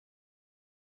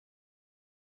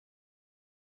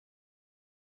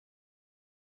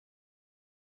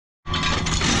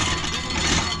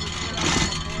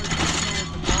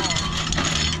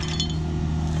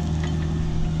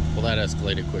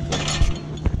escalated quickly.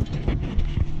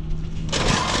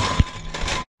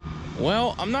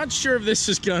 Well, I'm not sure if this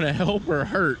is gonna help or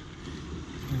hurt,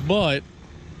 but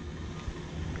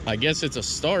I guess it's a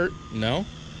start. No?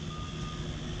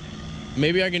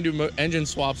 Maybe I can do engine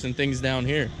swaps and things down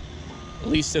here. At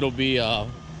least it'll be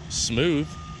smooth.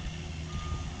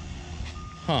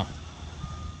 Huh.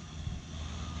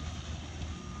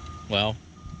 Well,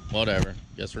 whatever.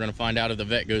 Guess we're gonna find out if the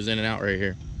vet goes in and out right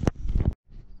here.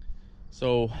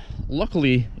 So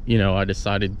luckily, you know, I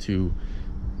decided to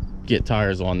get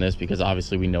tires on this because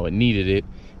obviously we know it needed it,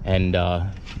 and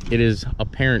it is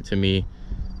apparent to me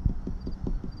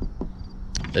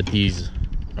that these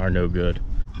are no good.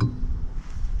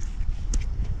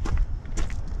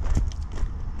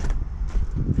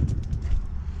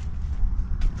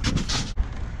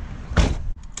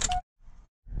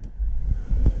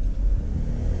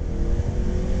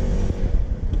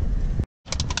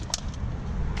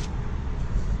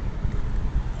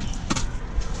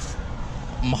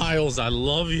 Miles, I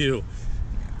love you.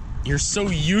 You're so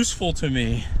useful to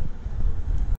me.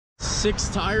 6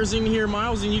 tires in here,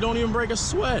 Miles, and you don't even break a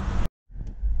sweat.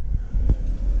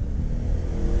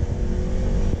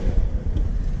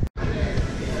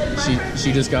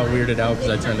 She just got weirded out because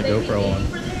I turned the GoPro on.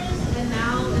 And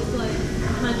now it's like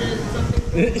 100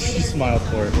 something. She smiled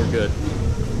for it. We're good.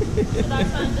 But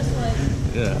that's not just like...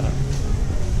 Yeah.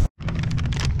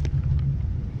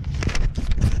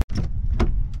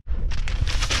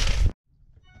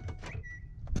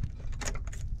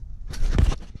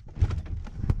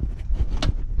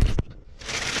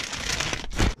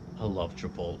 I love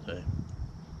Chipotle.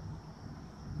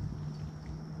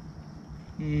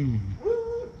 Mmm.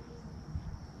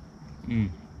 Mmm.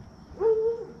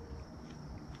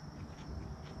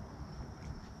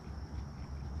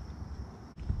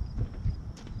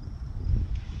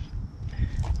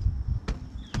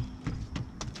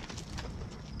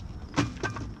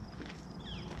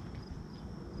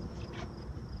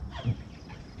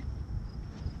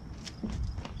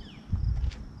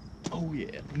 Oh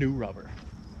yeah, new rubber.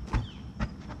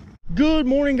 Good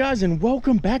morning, guys, and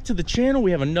welcome back to the channel.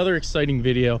 We have another exciting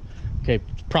video. Okay,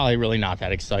 probably really not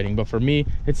that exciting, but for me,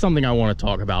 it's something I want to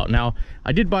talk about. Now,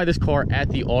 I did buy this car at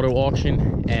the auto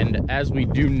auction, and as we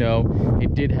do know,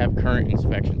 it did have current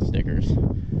inspection stickers.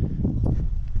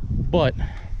 But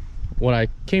what I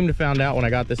came to find out when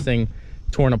I got this thing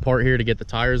torn apart here to get the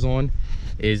tires on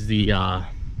is the,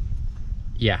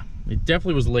 yeah, it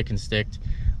definitely was lick and sticked.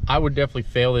 I would definitely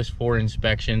fail this for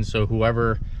inspection, so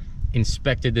whoever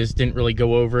inspected this didn't really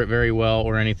go over it very well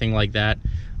or anything like that.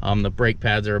 The brake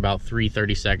pads are about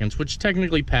 3/30 seconds, which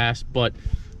technically passed, but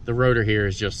the rotor here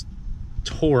is just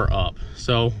tore up.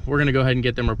 So we're gonna go ahead and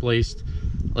get them replaced.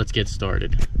 Let's get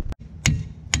started.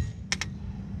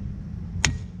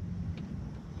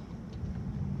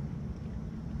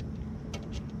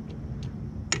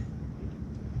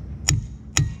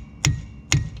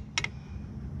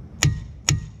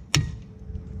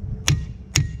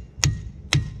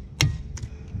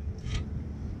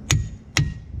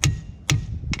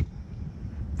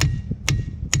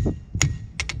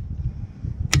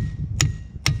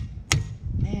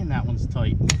 Man, that one's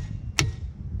tight.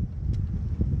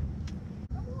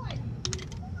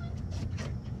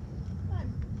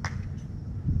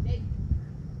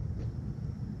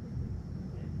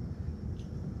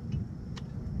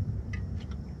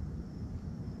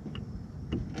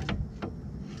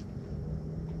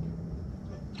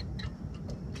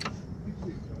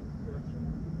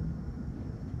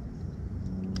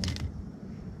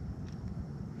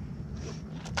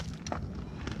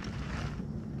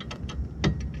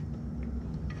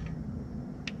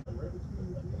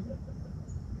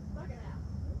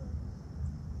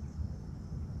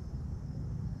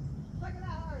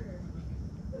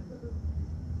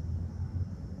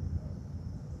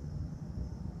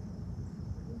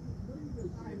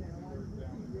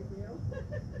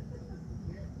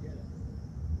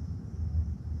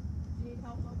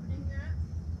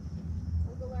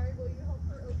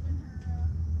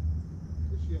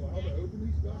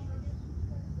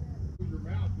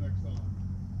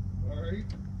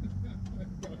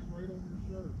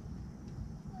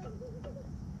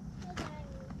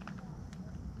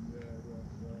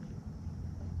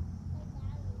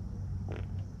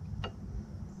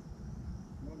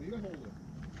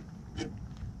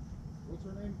 What's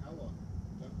her name? Ella.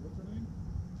 What's her name?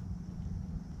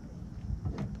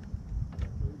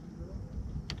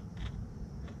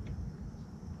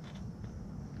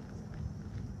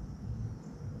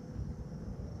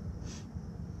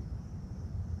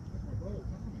 That's my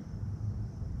brother.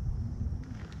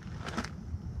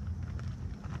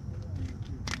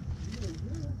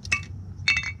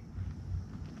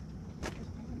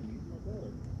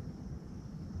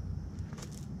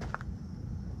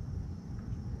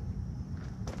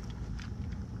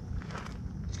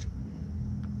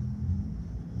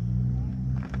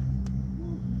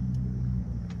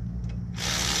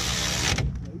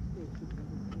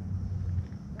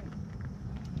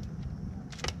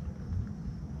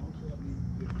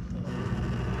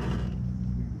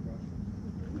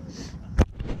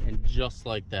 just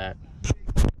like that.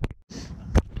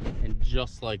 And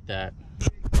just like that.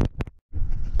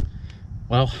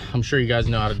 Well, I'm sure you guys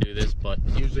know how to do this, but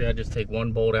usually I just take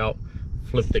one bolt out,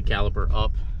 flip the caliper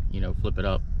up, you know, flip it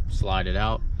up, slide it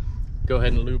out. Go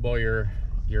ahead and lube all your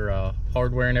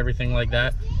hardware and everything like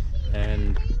that.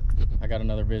 And I got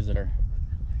another visitor.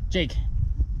 Jake.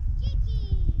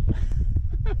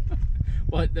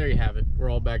 But there you have it. We're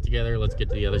all back together. Let's get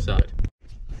to the other side.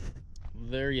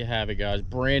 There you have it, guys.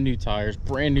 Brand new tires,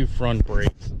 brand new front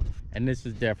brakes. And this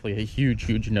is definitely a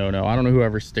huge no-no. I don't know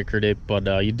whoever stickered it, but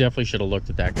you definitely should have looked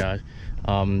at that, guys.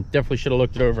 Definitely should have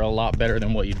looked it over a lot better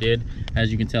than what you did.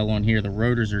 As you can tell on here, the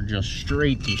rotors are just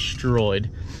straight destroyed.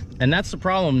 And that's the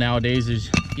problem nowadays, is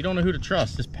you don't know who to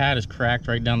trust. This pad is cracked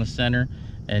right down the center,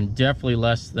 and definitely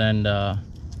less than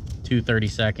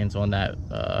 2/32 on that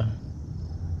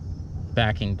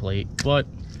backing plate. But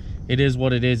it is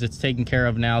what it is. It's taken care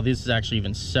of now. This is actually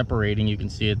even separating. You can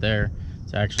see it there.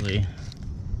 It's actually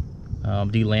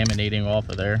delaminating off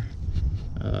of there.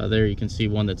 There you can see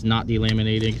one that's not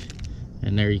delaminating,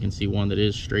 and there you can see one that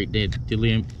is straight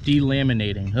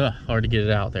delaminating. Hard to get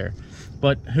it out there,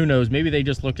 but who knows, maybe they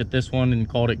just looked at this one and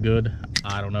called it good.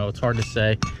 I don't know, it's hard to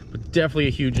say, but definitely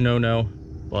a huge no-no.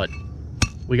 But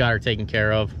we got her taken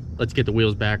care of. Let's get the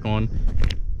wheels back on.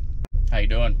 How you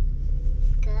doing?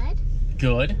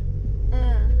 Good.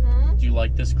 Do you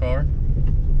like this car?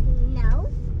 No.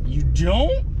 You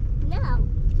don't? No.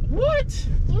 What?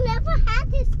 You never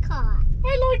had this car.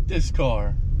 I like this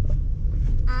car.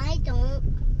 I don't.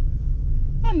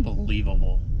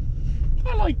 Unbelievable.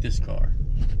 I like this car.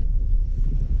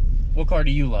 What car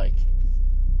do you like?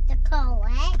 The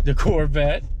Corvette. The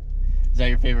Corvette. Is that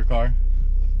your favorite car?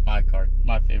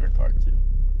 My favorite car too.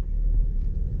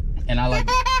 And I like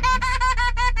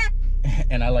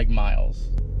and I like Miles.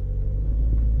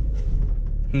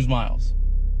 Who's Miles?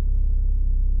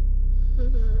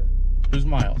 Who's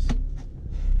Miles?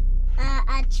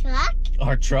 A truck.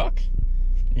 Our truck?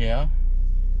 Yeah.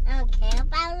 I don't care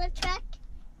about the truck.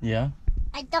 Yeah.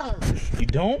 I don't. You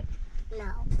don't?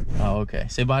 No. Oh, okay.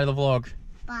 Say bye to the vlog.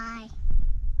 Bye.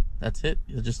 That's it?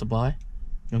 Just a bye?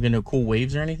 You don't get no cool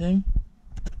waves or anything?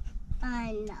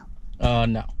 No.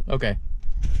 No. Okay.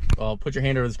 Well, put your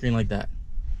hand over the screen like that.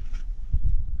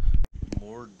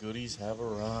 More goodies have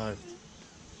arrived.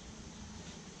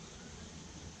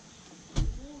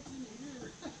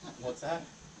 What's that?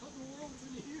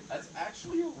 That's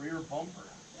actually a rear bumper.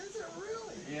 Is it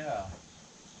really? Yeah.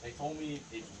 They told me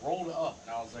it's rolled up,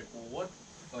 and I was like, well, what?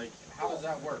 Like, how does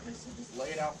that work? They said just lay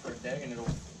it out for a day, and it'll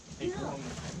take them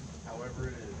however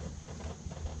it is.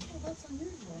 Oh, that's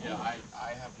unusual. Yeah, I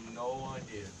have no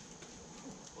idea.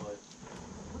 But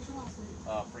What's your last name?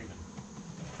 Freeman.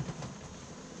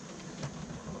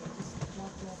 Just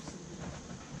dropped off some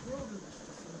wilderness.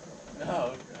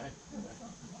 Oh, okay.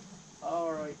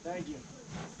 All right, thank you.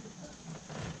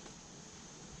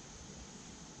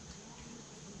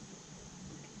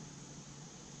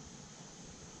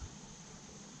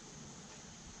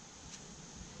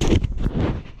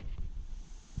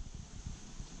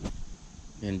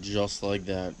 And just like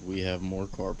that, we have more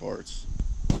car parts.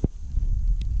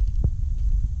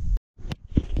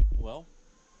 Well,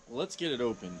 let's get it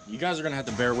open. You guys are gonna have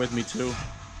to bear with me too.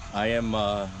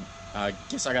 I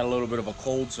guess I got a little bit of a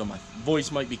cold, so my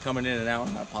voice might be coming in and out,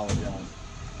 and I apologize.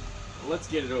 Let's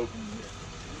get it open here.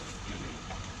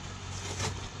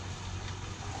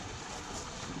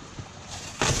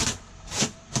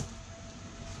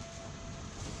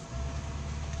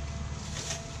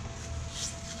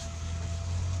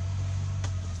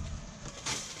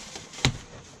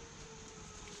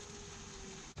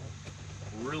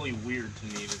 Really weird to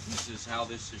me that this is how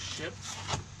this is shipped,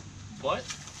 but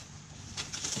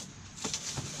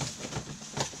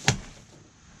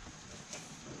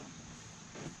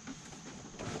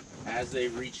as they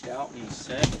reached out and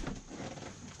said,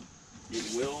 it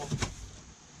will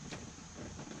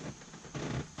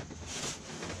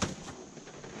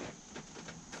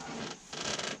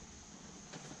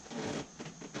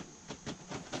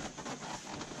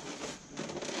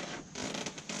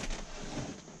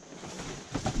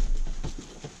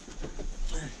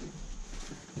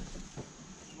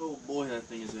oh boy, that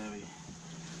thing is heavy.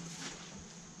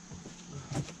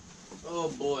 Oh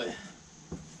boy.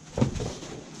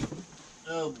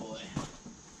 Oh boy.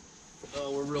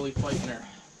 Oh, we're really fighting her.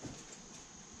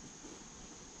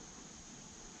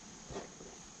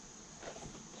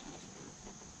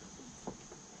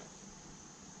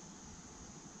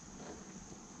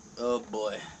 Oh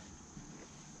boy.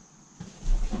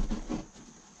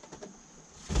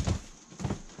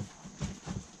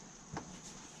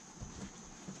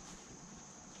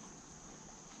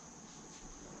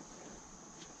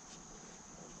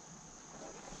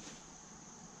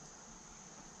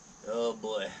 Oh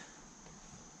boy.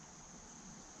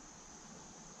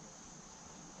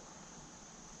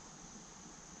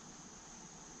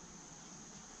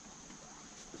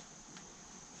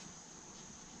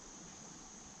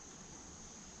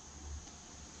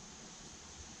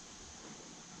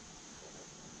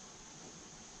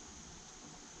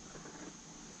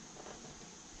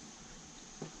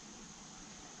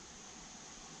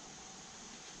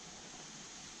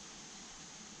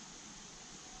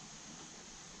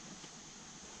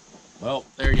 Well,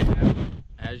 there you have it.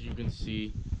 As you can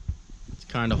see, it's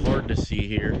kind of hard to see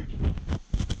here,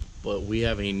 but we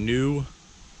have a new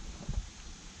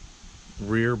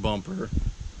rear bumper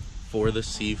for the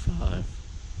C5.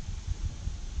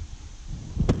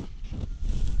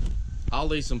 I'll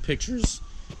lay some pictures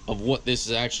of what this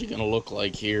is actually going to look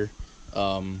like here.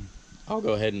 I'll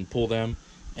go ahead and pull them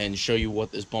and show you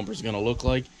what this bumper is going to look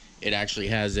like. It actually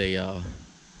has a,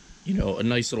 you know, a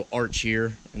nice little arch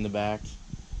here in the back.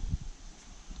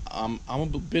 I'm a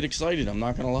bit excited, I'm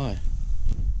not gonna lie.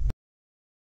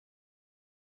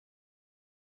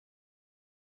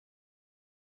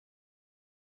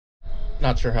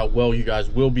 Not sure how well you guys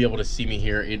will be able to see me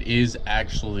here. It is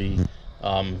actually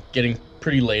getting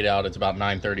pretty late out. It's about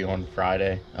 9:30 on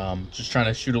Friday. Just trying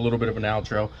to shoot a little bit of an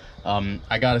outro.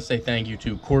 I gotta say thank you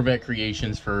to Corvette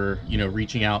Creations for, you know,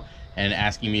 reaching out and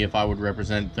asking me if I would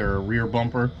represent their rear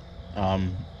bumper.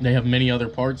 They have many other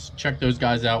parts. Check those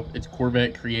guys out. It's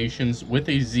Corvette Creations with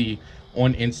a Z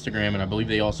on Instagram, and I believe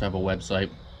they also have a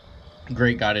website.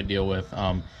 Great guy to deal with.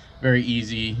 Very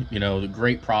easy, you know,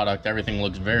 great product. Everything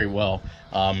looks very well.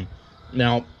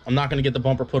 Now, I'm not going to get the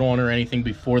bumper put on or anything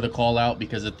before the call out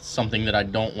because it's something that I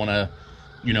don't want to,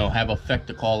 you know, have affect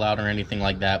the call out or anything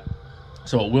like that.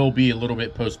 So it will be a little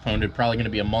bit postponed. It's probably going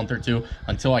to be a month or two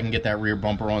until I can get that rear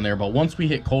bumper on there. But once we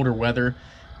hit colder weather,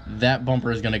 that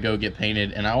bumper is going to go get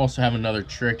painted. And I also have another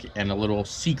trick and a little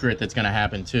secret that's going to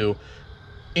happen too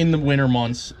in the winter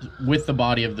months with the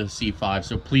body of the C5.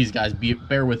 So please guys,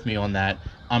 bear with me on that.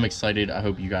 I'm excited. I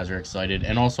hope you guys are excited.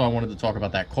 And also I wanted to talk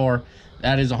about that car.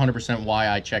 That is 100% why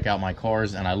I check out my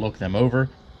cars and I look them over,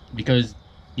 because,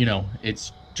 you know,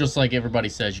 it's just like everybody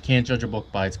says, you can't judge a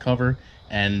book by its cover.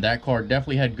 And that car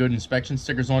definitely had good inspection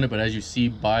stickers on it, but as you see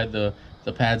by the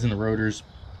pads and the rotors,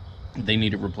 they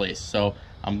need it replaced. So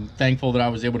I'm thankful that I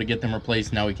was able to get them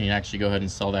replaced. Now we can actually go ahead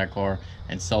and sell that car,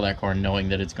 knowing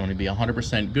that it's going to be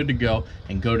 100% good to go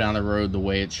and go down the road the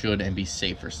way it should and be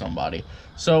safe for somebody.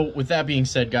 So with that being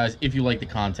said, guys, if you like the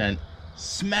content,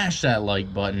 smash that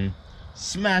like button,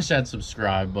 smash that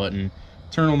subscribe button,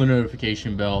 turn on the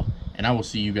notification bell, and I will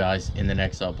see you guys in the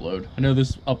next upload. I know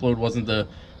this upload wasn't the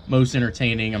most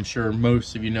entertaining. I'm sure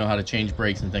most of you know how to change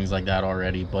brakes and things like that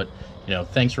already, but, you know,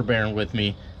 thanks for bearing with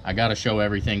me. I got to show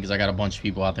everything because I got a bunch of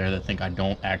people out there that think I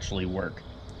don't actually work.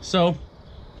 So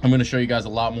I'm going to show you guys a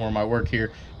lot more of my work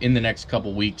here in the next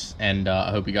couple weeks, and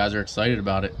I hope you guys are excited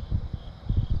about it.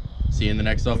 See you in the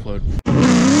next upload.